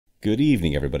Good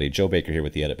evening, everybody. Joe Baker here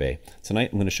with the Edit Bay. Tonight,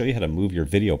 I'm going to show you how to move your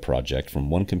video project from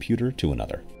one computer to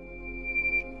another.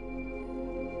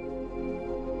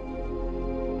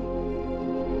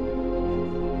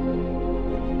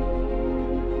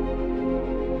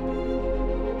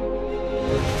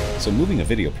 So moving a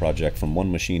video project from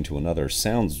one machine to another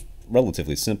sounds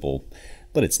relatively simple,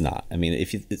 but it's not. I mean,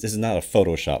 this is not a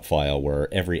Photoshop file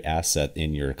where every asset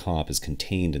in your comp is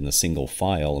contained in a single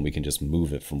file and we can just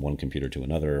move it from one computer to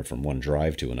another or from one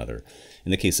drive to another.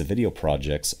 In the case of video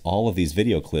projects, all of these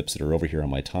video clips that are over here on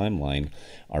my timeline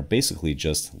are basically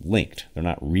just linked. They're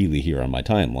not really here on my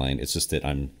timeline. It's just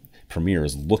that Premiere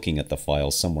is looking at the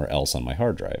file somewhere else on my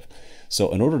hard drive.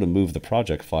 So in order to move the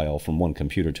project file from one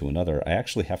computer to another, I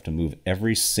actually have to move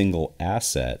every single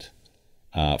asset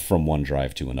from one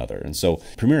drive to another. And so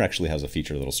Premiere actually has a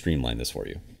feature that'll streamline this for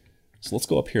you. So let's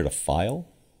go up here to File,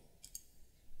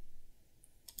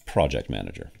 Project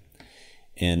Manager.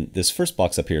 And this first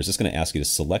box up here is just going to ask you to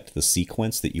select the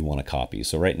sequence that you want to copy.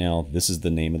 So right now, this is the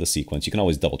name of the sequence. You can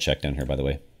always double check down here, by the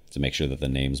way, to make sure that the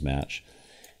names match.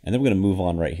 And then we're going to move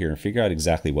on right here and figure out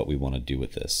exactly what we want to do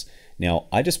with this. Now,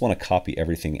 I just want to copy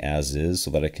everything as is so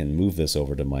that I can move this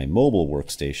over to my mobile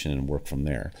workstation and work from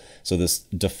there. So this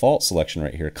default selection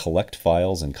right here, collect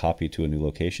files and copy to a new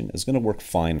location, is going to work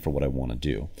fine for what I want to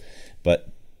do. But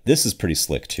this is pretty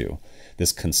slick too.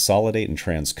 This consolidate and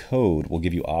transcode will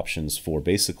give you options for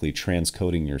basically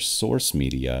transcoding your source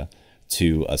media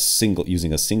to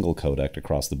using a single codec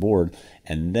across the board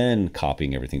and then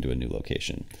copying everything to a new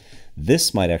location.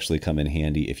 This might actually come in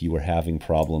handy if you were having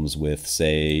problems with,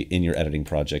 say, in your editing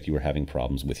project, you were having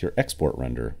problems with your export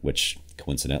render, which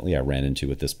coincidentally I ran into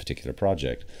with this particular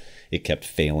project. It kept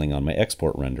failing on my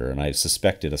export render, and I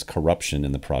suspected a corruption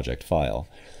in the project file.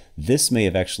 This may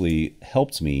have actually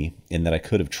helped me in that I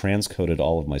could have transcoded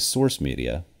all of my source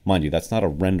media. Mind you, that's not a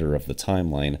render of the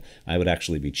timeline. I would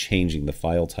actually be changing the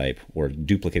file type or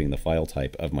duplicating the file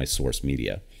type of my source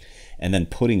media, and then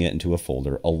putting it into a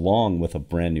folder along with a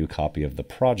brand new copy of the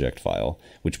project file,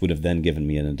 which would have then given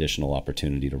me an additional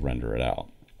opportunity to render it out.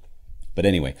 But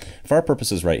anyway, for our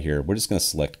purposes right here, we're just going to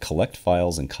select collect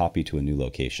files and copy to a new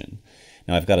location.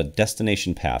 Now I've got a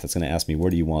destination path. It's going to ask me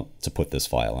where do you want to put this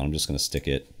file, and I'm just going to stick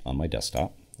it on my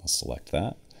desktop. I'll select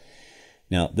that.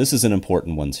 Now this is an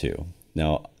important one too.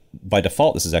 Now by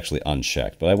default this is actually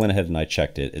unchecked, but I went ahead and I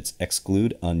checked it. It's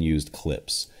exclude unused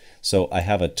clips. So I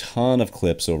have a ton of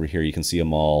clips over here. You can see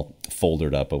them all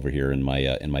foldered up over here in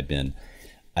my bin.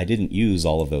 I didn't use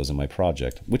all of those in my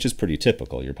project, which is pretty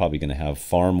typical. You're probably going to have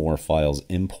far more files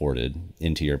imported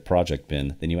into your project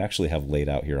bin than you actually have laid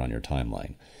out here on your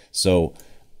timeline. So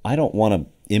I don't want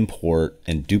to import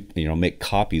and make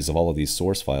copies of all of these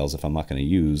source files if I'm not going to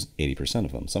use 80%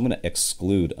 of them. So I'm going to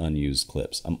exclude unused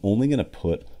clips. I'm only going to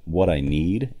put what I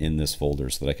need in this folder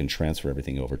so that I can transfer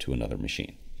everything over to another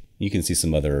machine. You can see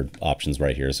some other options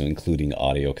right here, so including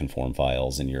audio conform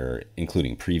files and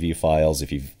including preview files.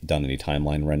 If you've done any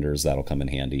timeline renders, that'll come in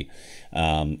handy.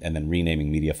 And then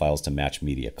renaming media files to match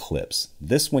media clips.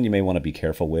 This one you may want to be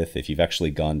careful with. If you've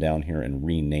actually gone down here and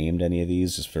renamed any of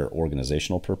these just for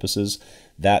organizational purposes,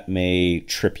 that may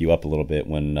trip you up a little bit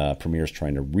when Premiere is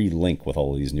trying to relink with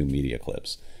all of these new media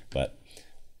clips. But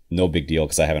no big deal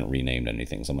because I haven't renamed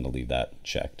anything, so I'm going to leave that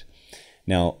checked.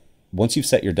 Now, once you've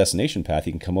set your destination path,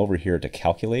 you can come over here to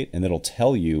calculate, and it'll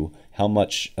tell you how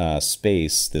much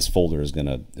space this folder is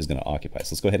gonna occupy.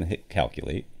 So let's go ahead and hit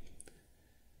calculate.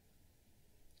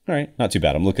 All right, not too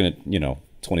bad. I'm looking at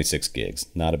 26 gigs,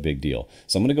 not a big deal.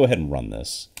 So I'm gonna go ahead and run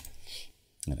this,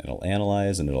 and it'll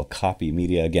analyze and it'll copy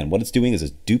media. Again, what it's doing is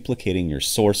it's duplicating your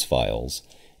source files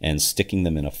and sticking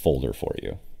them in a folder for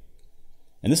you.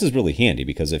 And this is really handy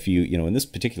because if in this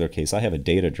particular case, I have a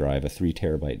data drive, a 3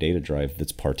 terabyte data drive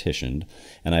that's partitioned,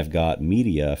 and I've got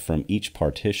media from each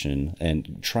partition,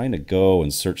 and trying to go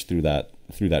and search through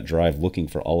that drive looking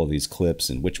for all of these clips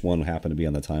and which one happened to be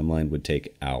on the timeline would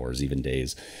take hours, even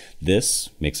days. This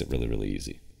makes it really, really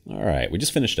easy. All right, we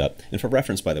just finished up. And for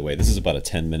reference, by the way, this is about a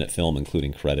 10-minute film,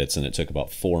 including credits, and it took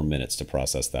about 4 minutes to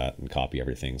process that and copy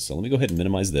everything. So let me go ahead and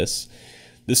minimize this.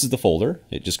 This is the folder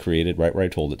it just created right where I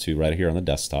told it to, right here on the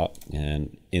desktop,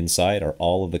 and inside are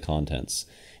all of the contents.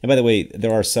 And by the way,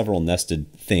 there are several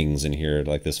nested things in here,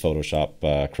 like this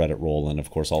Photoshop credit roll, and of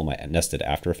course all my nested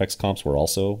After Effects comps were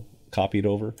also copied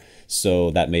over. So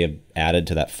that may have added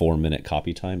to that 4-minute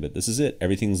copy time, but this is it.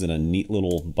 Everything's in a neat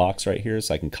little box right here,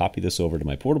 so I can copy this over to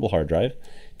my portable hard drive,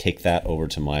 take that over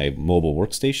to my mobile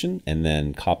workstation, and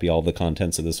then copy all the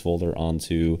contents of this folder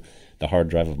onto the hard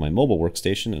drive of my mobile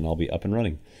workstation, and I'll be up and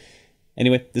running.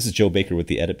 Anyway, this is Joe Baker with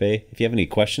the Edit Bay. If you have any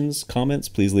questions, comments,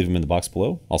 please leave them in the box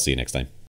below. I'll see you next time.